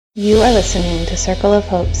You are listening to Circle of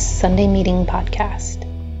Hope's Sunday Meeting Podcast.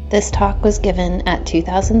 This talk was given at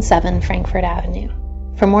 2007 Frankfurt Avenue.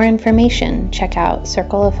 For more information, check out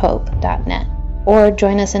circleofhope.net or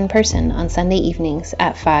join us in person on Sunday evenings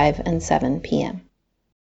at 5 and 7 p.m.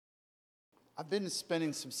 I've been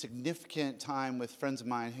spending some significant time with friends of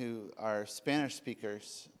mine who are Spanish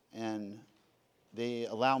speakers, and they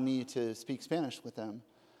allow me to speak Spanish with them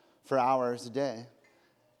for hours a day.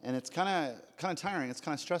 And it's kind of tiring. It's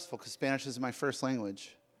kind of stressful because Spanish is my first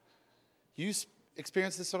language. You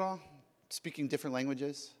experience this at all? Speaking different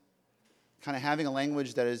languages? Kind of having a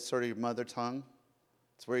language that is sort of your mother tongue?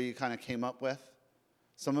 It's where you kind of came up with?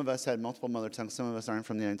 Some of us had multiple mother tongues. Some of us aren't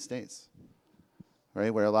from the United States,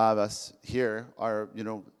 right? Where a lot of us here are,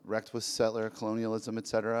 wrecked with settler colonialism, et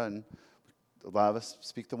cetera, and a lot of us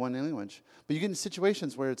speak the one language. But you get in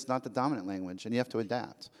situations where it's not the dominant language, and you have to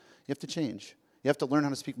adapt. You have to change. You have to learn how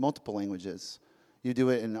to speak multiple languages. You do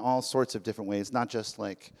it in all sorts of different ways, not just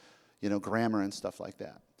like, grammar and stuff like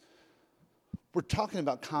that. We're talking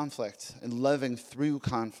about conflict and living through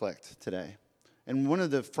conflict today. And one of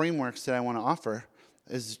the frameworks that I want to offer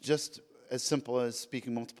is just as simple as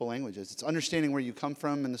speaking multiple languages. It's understanding where you come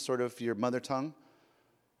from in the sort of your mother tongue,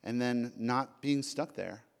 and then not being stuck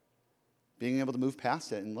there. Being able to move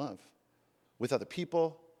past it in love. With other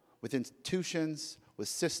people, with institutions, with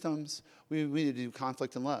systems. We need to do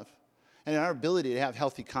conflict and love. And our ability to have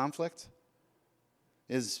healthy conflict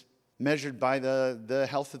is measured by the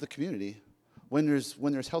health of the community. When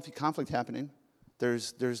there's healthy conflict happening,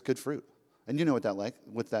 there's good fruit. And you know what that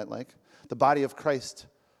like. The body of Christ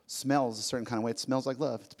smells a certain kind of way. It smells like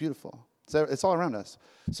love. It's beautiful. It's all around us.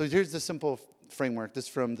 So here's the simple framework. This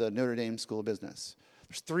is from the Notre Dame School of Business.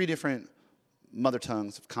 There's 3 different mother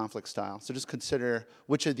tongues of conflict style. So just consider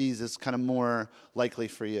which of these is kind of more likely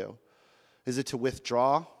for you. Is it to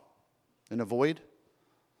withdraw and avoid?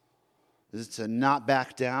 Is it to not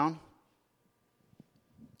back down?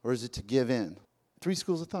 Or is it to give in? 3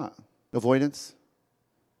 schools of thought. Avoidance,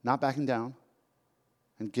 not backing down,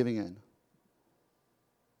 and giving in.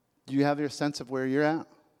 Do you have your sense of where you're at?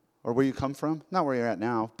 Or where you come from? Not where you're at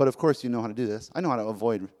now, but of course you know how to do this. I know how to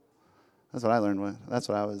avoid. That's what I learned with. That's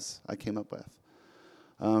what I came up with.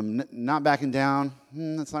 Not backing down,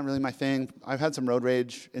 that's not really my thing. I've had some road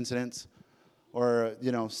rage incidents or,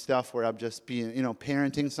 stuff where I'm just being,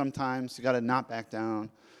 parenting sometimes. You got to not back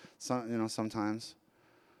down, sometimes.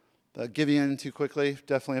 But giving in too quickly,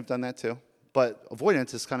 definitely have done that too. But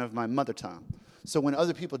avoidance is kind of my mother tongue. So when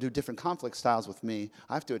other people do different conflict styles with me,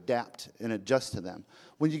 I have to adapt and adjust to them.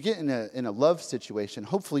 When you get in a love situation,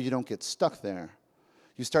 hopefully you don't get stuck there.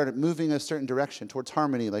 You start moving a certain direction towards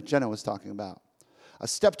harmony, like Jenna was talking about. A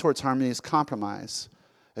step towards harmony is compromise.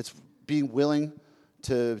 It's being willing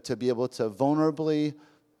to be able to vulnerably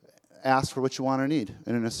ask for what you want or need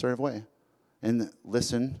in an assertive way. And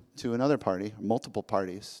listen to another party, multiple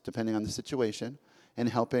parties, depending on the situation, and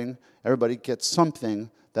helping everybody get something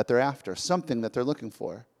that they're after, something that they're looking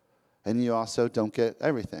for. And you also don't get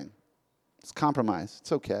everything. It's compromise.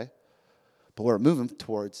 It's okay. But what we're moving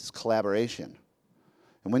towards is collaboration.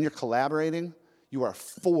 And when you're collaborating, you are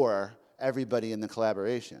for everybody in the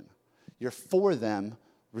collaboration. You're for them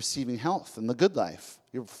receiving health and the good life.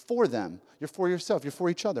 You're for them. You're for yourself. You're for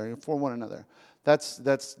each other. You're for one another. That's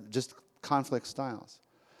just conflict styles.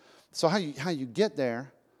 So how you get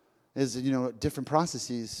there is, different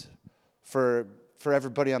processes for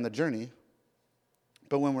everybody on the journey.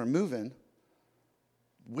 But when we're moving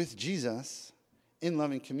with Jesus in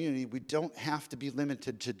loving community, we don't have to be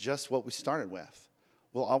limited to just what we started with.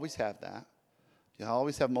 We'll always have that. You'll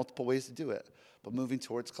always have multiple ways to do it, but moving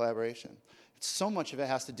towards collaboration. So much of it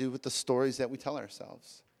has to do with the stories that we tell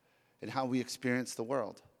ourselves and how we experience the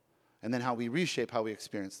world, and then how we reshape how we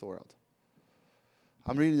experience the world.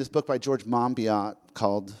 I'm reading this book by George Monbiot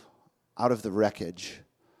called Out of the Wreckage.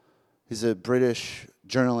 He's a British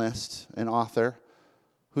journalist and author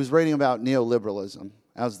who's writing about neoliberalism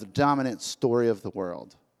as the dominant story of the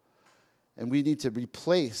world. And we need to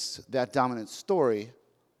replace that dominant story,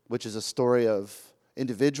 which is a story of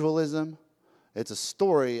individualism. It's a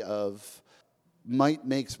story of might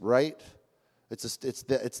makes right. It's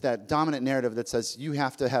that dominant narrative that says you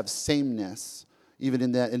have to have sameness even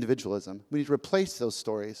in that individualism. We need to replace those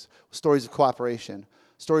stories with stories of cooperation,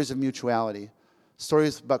 stories of mutuality,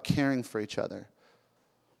 stories about caring for each other.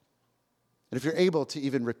 And if you're able to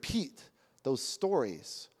even repeat those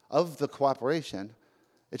stories of the cooperation,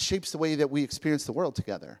 it shapes the way that we experience the world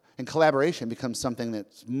together. And collaboration becomes something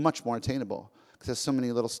that's much more attainable because there's so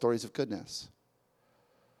many little stories of goodness.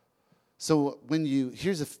 So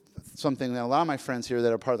here's something that a lot of my friends here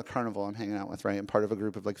that are part of the carnival I'm hanging out with, right? I'm part of a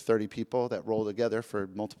group of like 30 people that roll together for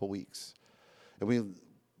multiple weeks. And we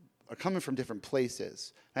are coming from different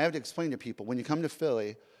places. I have to explain to people, when you come to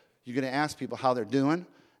Philly, you're going to ask people how they're doing,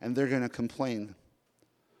 and they're going to complain.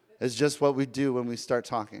 It's just what we do when we start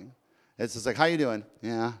talking. It's just like, how you doing?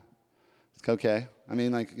 Yeah, it's okay. I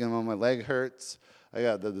mean, like, my leg hurts. I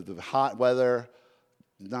got the hot weather,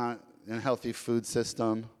 not in a healthy food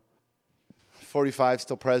system. 45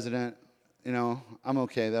 still president, I'm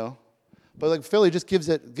okay though. But like Philly just gives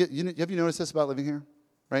it, have you noticed this about living here?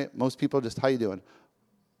 Right? Most people just, how you doing?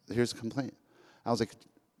 Here's a complaint. I was like,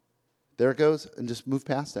 there it goes, and just move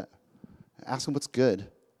past it. Ask them what's good.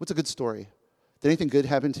 What's a good story? Did anything good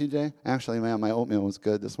happen to you today? Actually, man, my oatmeal was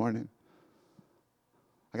good this morning.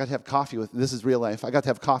 I got to have coffee this is real life, I got to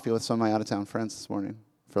have coffee with some of my out-of-town friends this morning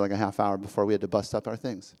for like a half hour before we had to bust up our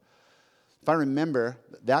things. If I remember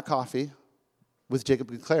that coffee with Jacob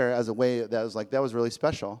and Claire as a way that was really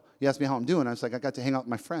special. You asked me how I'm doing. I was like, I got to hang out with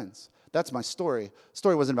my friends. That's my story. The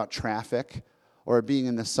story wasn't about traffic or being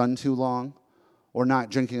in the sun too long or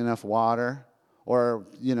not drinking enough water or,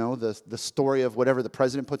 the story of whatever the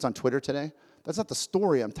president puts on Twitter today. That's not the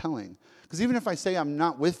story I'm telling. Because even if I say I'm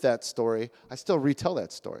not with that story, I still retell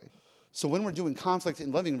that story. So when we're doing conflict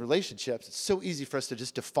in loving relationships, it's so easy for us to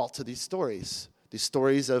just default to these stories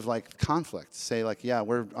of like conflict. Say like, yeah,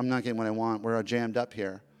 I'm not getting what I want. We're jammed up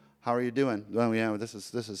here. How are you doing? Oh yeah, this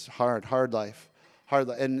is hard life.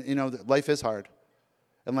 And life is hard.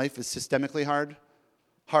 And life is systemically hard,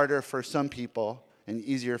 harder for some people and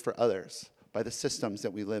easier for others by the systems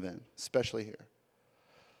that we live in, especially here.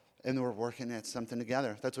 And we're working at something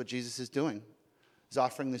together. That's what Jesus is doing. He's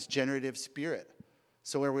offering this generative spirit.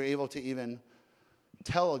 So where we're able to even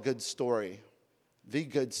tell a good story, the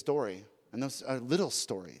good story. And those are little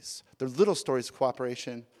stories. They're little stories of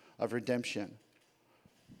cooperation, of redemption.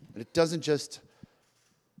 And it doesn't just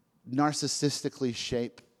narcissistically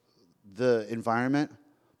shape the environment,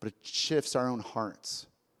 but it shifts our own hearts.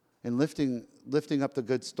 And lifting up the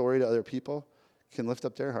good story to other people can lift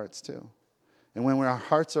up their hearts too. And when our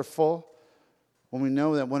hearts are full, when we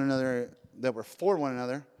know that that we're for one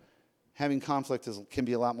another, having conflict can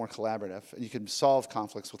be a lot more collaborative. And you can solve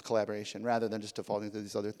conflicts with collaboration rather than just defaulting to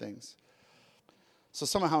these other things. So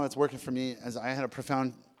somehow it's working for me as I had a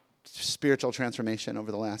profound spiritual transformation over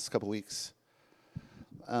the last couple weeks.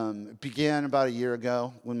 It began about a year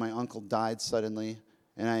ago when my uncle died suddenly,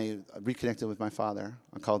 and I reconnected with my father.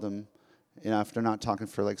 I called him, after not talking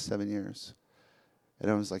for like 7 years. And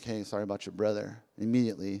I was like, hey, sorry about your brother.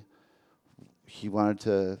 Immediately, he wanted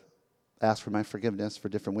to ask for my forgiveness for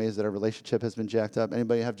different ways that our relationship has been jacked up.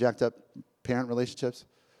 Anybody have jacked up parent relationships?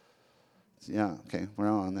 Yeah, okay, we're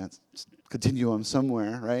on that continuum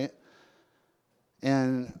somewhere, right?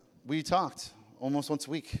 And we talked almost once a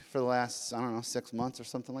week for the last, 6 months or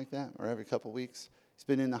something like that, or every couple of weeks. He's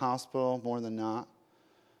been in the hospital more than not.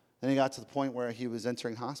 Then he got to the point where he was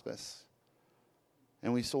entering hospice.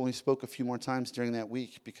 And we only spoke a few more times during that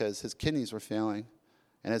week because his kidneys were failing.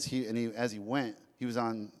 And as he went, he was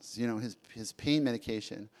on, his pain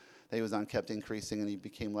medication that he was on kept increasing, and he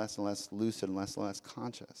became less and less lucid and less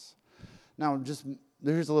conscious. Now,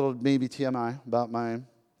 there's a little maybe TMI about my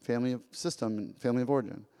family system and family of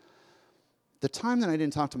origin. The time that I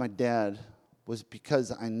didn't talk to my dad was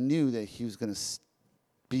because I knew that he was going to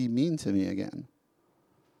be mean to me again.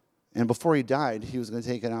 And before he died, he was going to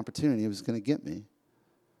take an opportunity. He was going to get me.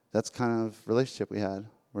 That's kind of relationship we had,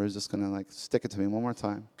 where he was just going to stick it to me one more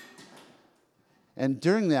time. And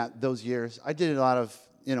during those years, I did a lot of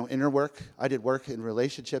inner work. I did work in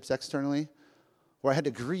relationships externally, where I had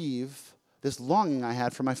to grieve this longing I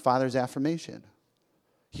had for my father's affirmation.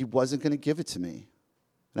 He wasn't going to give it to me,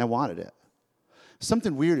 and I wanted it.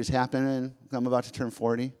 Something weird is happening. I'm about to turn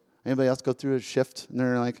 40. Anybody else go through a shift in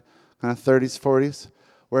their kind of 30s, 40s,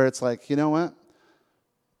 where it's like, you know what?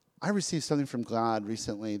 I received something from God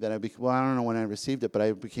recently that I don't know when I received it, but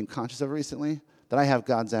I became conscious of it recently, that I have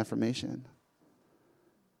God's affirmation.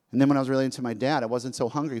 And then when I was relating to my dad, I wasn't so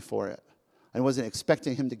hungry for it. I wasn't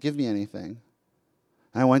expecting him to give me anything.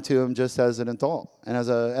 I went to him just as an adult and as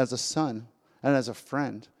a son and as a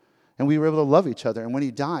friend. And we were able to love each other. And when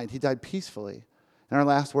he died peacefully. And our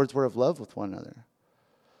last words were of love with one another.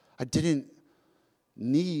 I didn't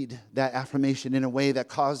need that affirmation in a way that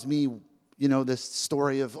caused me, this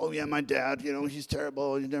story of, oh yeah, my dad, he's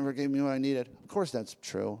terrible. He never gave me what I needed. Of course that's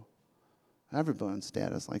true. Everyone's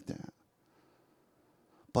dad is like that.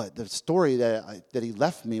 But the story that he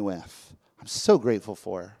left me with, I'm so grateful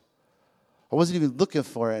for. I wasn't even looking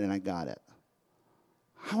for it, and I got it.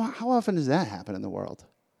 How often does that happen in the world?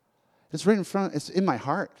 It's right in front. It's in my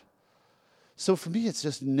heart. So for me, it's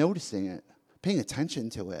just noticing it, paying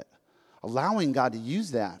attention to it, allowing God to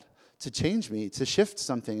use that to change me, to shift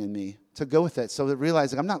something in me, to go with it. So that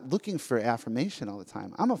realizing I'm not looking for affirmation all the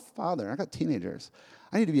time. I'm a father. I got teenagers.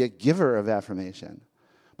 I need to be a giver of affirmation.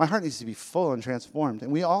 My heart needs to be full and transformed.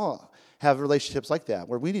 And we all have relationships like that,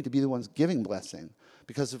 where we need to be the ones giving blessing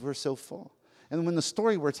because we're so full. And when the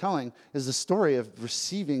story we're telling is the story of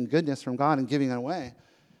receiving goodness from God and giving it away,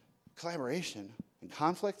 collaboration and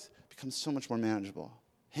conflict becomes so much more manageable.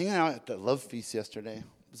 Hanging out at the Love Feast yesterday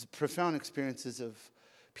was profound experiences of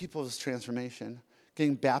people's transformation,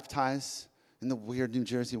 getting baptized in the weird New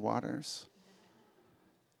Jersey waters,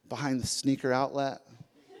 behind the sneaker outlet.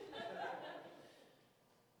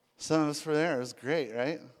 Some of us were there. It was great,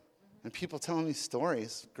 right? And people telling me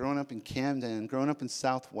stories, growing up in Camden, growing up in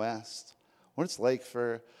Southwest, what it's like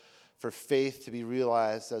for faith to be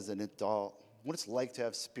realized as an adult, what it's like to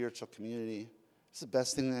have spiritual community. It's the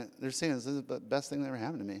best thing that they're saying. This is the best thing that ever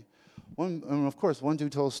happened to me. Of course, one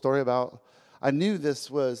dude told a story about, I knew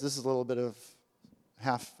this is a little bit of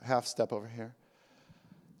half step over here.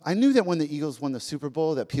 I knew that when the Eagles won the Super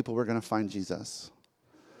Bowl that people were going to find Jesus.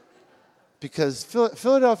 Because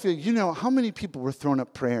Philadelphia, you know how many people were throwing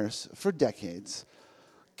up prayers for decades.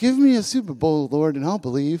 Give me a Super Bowl, Lord, and I'll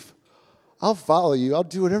believe. I'll follow you. I'll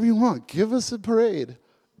do whatever you want. Give us a parade.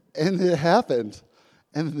 And it happened.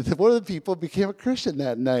 And one of the people became a Christian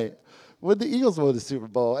that night when the Eagles won the Super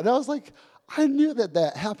Bowl. And I was like, I knew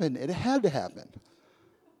that happened. It had to happen.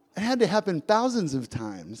 It had to happen thousands of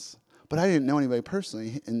times. But I didn't know anybody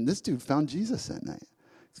personally. And this dude found Jesus that night.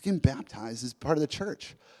 He's getting baptized as part of the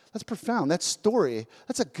church. That's profound. That story,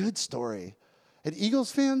 that's a good story. And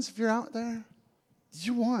Eagles fans, if you're out there,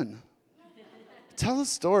 you won. Tell a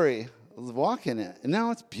story. Walk in it. And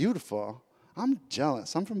now it's beautiful. I'm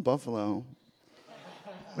jealous. I'm from Buffalo.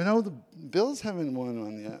 We know the Bills haven't won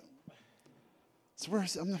one yet. So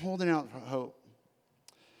I'm holding out for hope.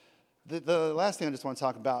 The last thing I just want to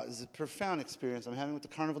talk about is a profound experience I'm having with the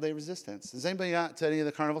Carnival Day Resistance. Has anybody got to any of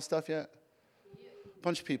the carnival stuff yet? A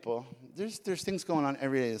bunch of people. There's things going on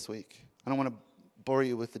every day this week. I don't want to bore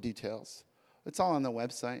you with the details. It's all on the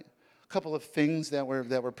website. A couple of things that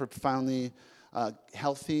were profoundly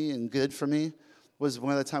healthy and good for me was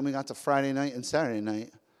one of the time we got to Friday night and Saturday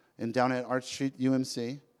night and down at Arch Street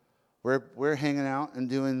UMC. We're hanging out and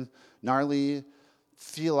doing gnarly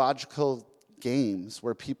theological games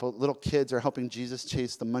where little kids are helping Jesus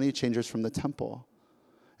chase the money changers from the temple.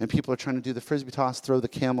 And people are trying to do the frisbee toss, throw the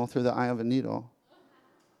camel through the eye of a needle.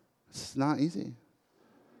 It's not easy.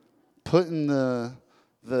 Putting the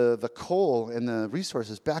coal and the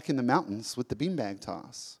resources back in the mountains with the beanbag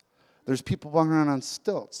toss. There's people walking around on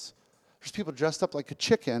stilts. There's people dressed up like a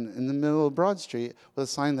chicken in the middle of Broad Street with a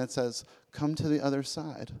sign that says, "Come to the other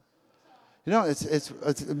side." You know,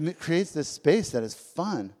 it creates this space that is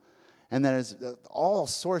fun, and that is all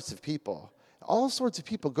sorts of people. All sorts of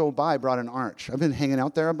people go by Broad and Arch. I've been hanging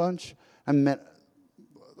out there a bunch. I met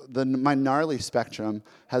my gnarly spectrum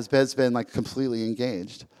has been like completely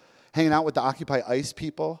engaged. Hanging out with the Occupy ICE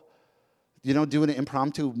people, you know, doing an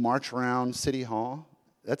impromptu march around City Hall.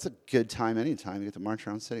 That's a good time anytime you get to march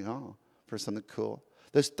around City Hall for something cool.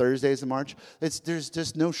 There's Thursdays of March. There's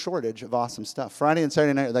just no shortage of awesome stuff. Friday and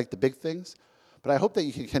Saturday night are like the big things, but I hope that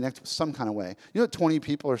you can connect with some kind of way. You know, 20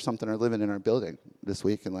 people or something are living in our building this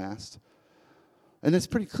week and last. And it's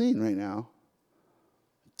pretty clean right now.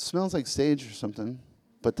 It smells like sage or something,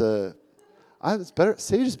 but it's better.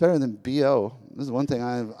 Sage is better than BO. This is one thing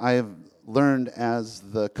I have learned as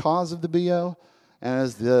the cause of the BO and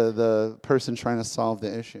as the person trying to solve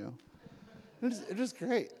the issue. It is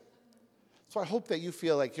great. So I hope that you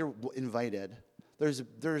feel like you're invited. There's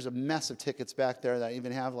a mess of tickets back there that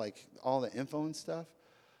even have like all the info and stuff.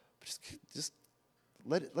 But just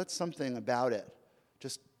let something about it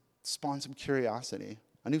just spawn some curiosity,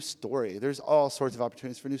 a new story. There's all sorts of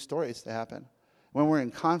opportunities for new stories to happen. When we're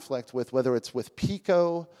in conflict with whether it's with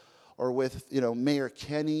PICO or with Mayor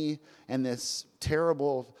Kenny and this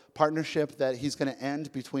terrible partnership that he's going to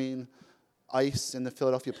end between ICE and the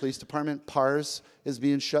Philadelphia Police Department. PARS is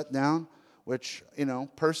being shut down, which,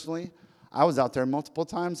 personally, I was out there multiple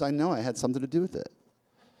times. I know I had something to do with it.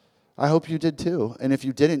 I hope you did too. And if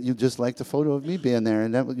you didn't, you just liked a photo of me being there,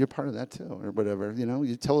 and you're part of that too, or whatever.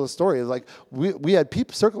 You tell a story. Like we had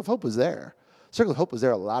people. Circle of Hope was there. Circle of Hope was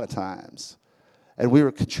there a lot of times, and we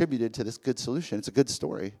were contributed to this good solution. It's a good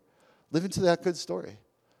story. Live into that good story.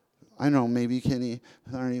 I know maybe Kenny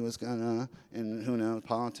Thorney was gonna, and who knows,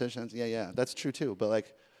 politicians. Yeah, that's true too. But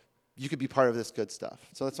you could be part of this good stuff.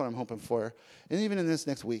 So that's what I'm hoping for. And even in this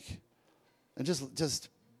next week, and just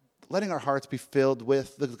letting our hearts be filled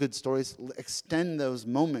with the good stories, extend those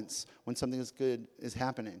moments when something is good is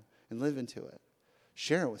happening and live into it.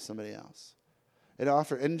 Share it with somebody else.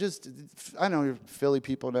 And just, I know you're Philly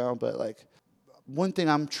people now, but like one thing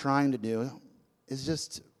I'm trying to do is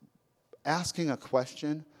just asking a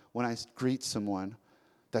question when I greet someone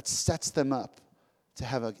that sets them up to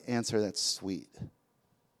have an answer that's sweet.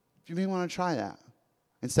 You may want to try that.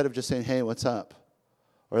 Instead of just saying, hey, what's up?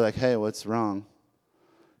 Or like, hey, what's wrong?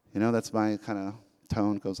 That's my kind of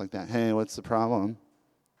tone, goes like that. Hey, what's the problem?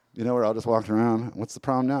 We're all just walking around. What's the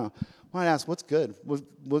problem now? Well, I ask, what's good?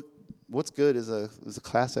 What's good is a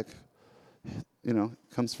classic,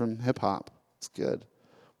 comes from hip hop. It's good.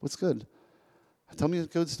 What's good? Tell me a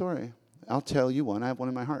good story. I'll tell you one. I have one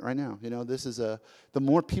in my heart right now. This is the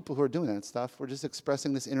more people who are doing that stuff, we're just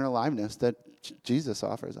expressing this inner aliveness that Jesus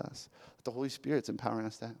offers us. The Holy Spirit's empowering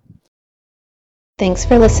us to have. Thanks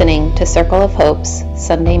for listening to Circle of Hope's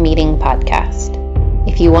Sunday Meeting Podcast.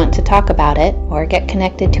 If you want to talk about it or get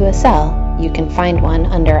connected to a cell, you can find one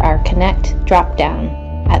under our Connect drop-down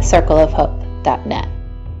at circleofhope.net.